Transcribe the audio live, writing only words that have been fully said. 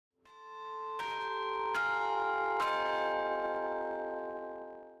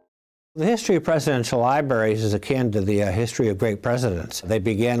The history of presidential libraries is akin to the history of great presidents. They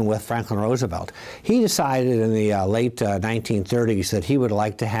begin with Franklin Roosevelt. He decided in the late 1930s that he would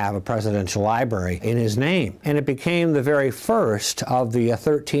like to have a presidential library in his name. And it became the very first of the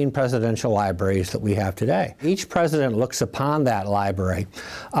 13 presidential libraries that we have today. Each president looks upon that library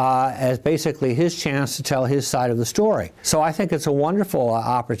as basically his chance to tell his side of the story. So I think it's a wonderful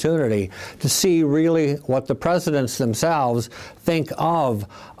opportunity to see really what the presidents themselves think of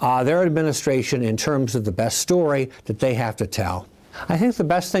their administration in terms of the best story that they have to tell. I think the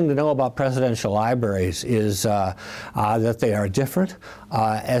best thing to know about presidential libraries is that they are different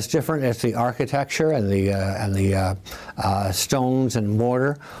as the architecture and the stones and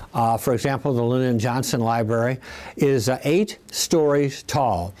mortar. For example, the Lyndon Johnson Library is 8 stories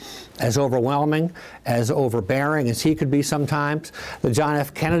tall, as overwhelming, as overbearing as he could be sometimes. The John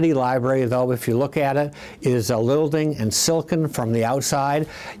F. Kennedy Library, though, if you look at it, is lilting and silken from the outside.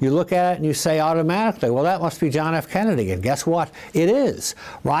 You look at it and you say automatically, well, that must be John F. Kennedy. And guess what? It is.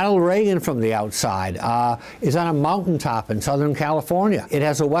 Ronald Reagan from the outside is on a mountaintop in Southern California. It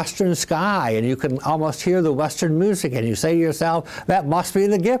has a western sky, and you can almost hear the western music, and you say to yourself, that must be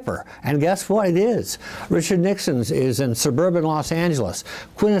the Gipper. And guess what? It is. Richard Nixon's is in suburban Los Angeles,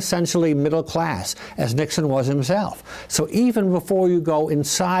 quintessentially middle class, as Nixon was himself. So even before you go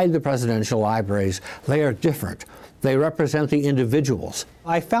inside the presidential libraries, they are different. They represent the individuals.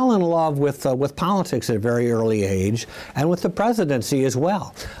 I fell in love with politics at a very early age, and with the presidency as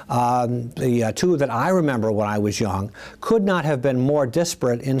well. The two that I remember when I was young could not have been more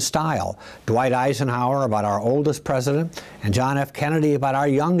disparate in style. Dwight Eisenhower about our oldest president, and John F. Kennedy about our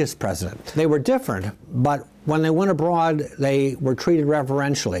youngest president. They were different, but when they went abroad, they were treated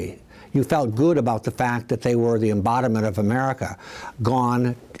reverentially. You felt good about the fact that they were the embodiment of America,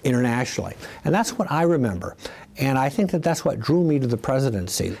 gone internationally. And that's what I remember. And I think that that's what drew me to the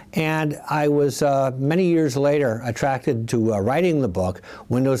presidency. And I was, many years later, attracted to writing the book,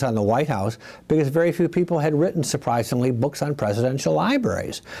 Windows on the White House, because very few people had written, surprisingly, books on presidential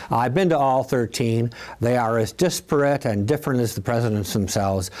libraries. I've been to all 13. They are as disparate and different as the presidents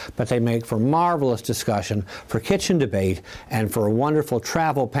themselves, but they make for marvelous discussion, for kitchen debate, and for a wonderful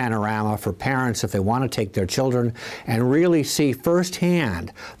travel panorama for parents if they want to take their children and really see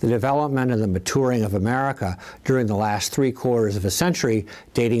firsthand the development and the maturing of America during the last 3/4 of a century,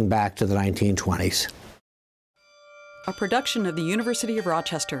 dating back to the 1920s. A production of the University of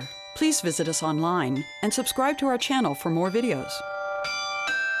Rochester. Please visit us online and subscribe to our channel for more videos.